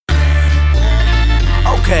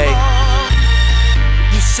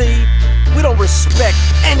See, we don't respect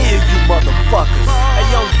any of you motherfuckers. Hey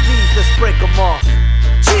yo, D's, let's break them off.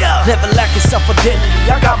 Never lacking self-identity,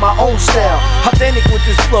 I got my own style. Authentic with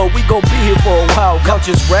this flow, we gon' be here for a while.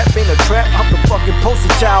 Conscious rap ain't a trap, I'm the fucking poster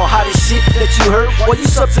child. Hottest shit that you heard, while you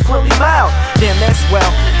subsequently mild. Damn, that's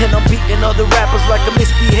wild, and I'm beating other rappers like a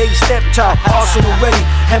misbehaved stepchild. Awesome already,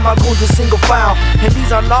 and my goals are single file. And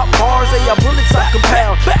these are not bars, they are bullets I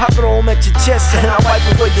compound. I throw them at your chest and I wipe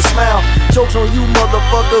away your smile. Jokes on you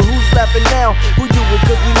motherfucker, who's laughing now? We do it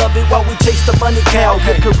cause we love it while we chase the money cow.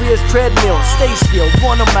 Your career's treadmill, stay still,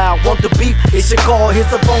 run a mile. Want the beef, it's your call, here's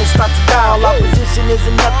the phone, start to dial. Opposition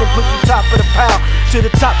isn't nothing, put you top of the pile. To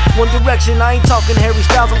the top, one direction, I ain't talking Harry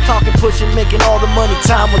Styles, I'm talking pushing, making all the money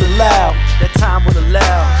time will allow. That time will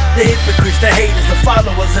allow. The hypocrites, the haters, the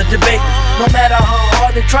followers, the debaters. No matter how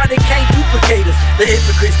hard they try, they can't duplicate us. The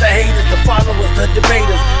hypocrites, the haters, the followers, the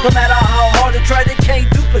debaters. No matter how hard they try, they can't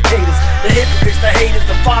duplicate us. The hypocrites, the haters,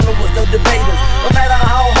 the followers, the debaters. No matter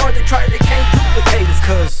how hard they try, they can't duplicate us.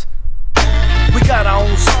 Cause we got our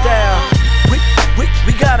own style.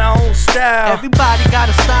 We got our own style. Everybody got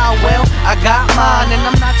a style, well, I got mine. And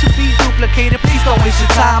I'm not to be duplicated, please don't waste your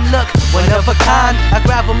time. Look, one of a kind, I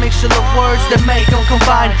grab a mixture of words that make them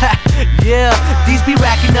combine. Yeah, these be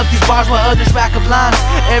racking up these bars while others rack up lines.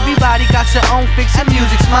 Everybody got your own fix and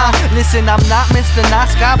music's mine. Listen, I'm not Mr.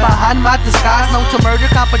 Nice Guy behind my disguise. Known to murder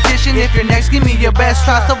competition, if you're next, give me your best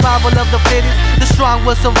try. Survival of the fittest, the strong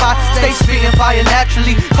will survive. Stay spitting fire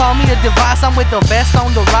naturally, call me a device. I'm with the best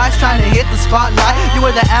on the rise, trying to hit the spotlight. You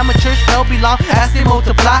are the amateurs, no belong as they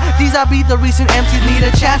multiply. These I be the recent MCs, need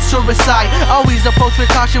a chance to recite. Always approach with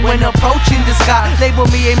caution when approaching this guy. Label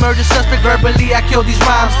me a murder suspect, verbally I kill these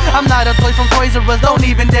rhymes. I'm not a toy from Toys R Us, don't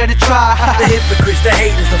even dare to try. The hypocrites, the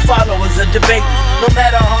haters, the followers, the debaters. No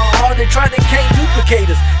matter how hard they try, they can't duplicate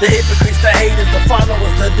us. The hypocrites, the haters, the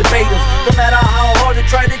followers, the debaters. No matter how hard they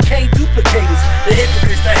try, they can't duplicate us. The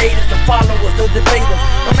hypocrites, the haters, the followers, the debaters.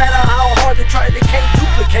 No matter how hard they try, they can't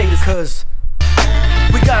duplicate us. Cause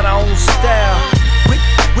we got our own style.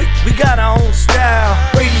 We got our own style.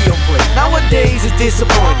 Radio play. Nowadays it's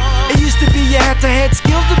disappointing. It used to be you had to have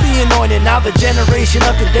skills to be anointed. Now the generation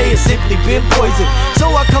of today has simply been poisoned.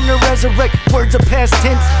 So I come to resurrect words of past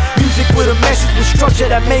tense. Music with a message with structure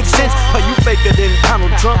that makes sense. Are you faker than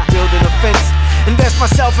Donald Trump building a fence? Invest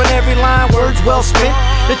myself in every line, words well spent.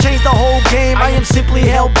 To change the whole game, I am simply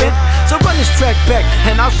hell-bent. So run this track back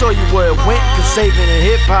and I'll show you where it went. Cause saving and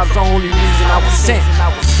hip-hop's the only reason I was sent.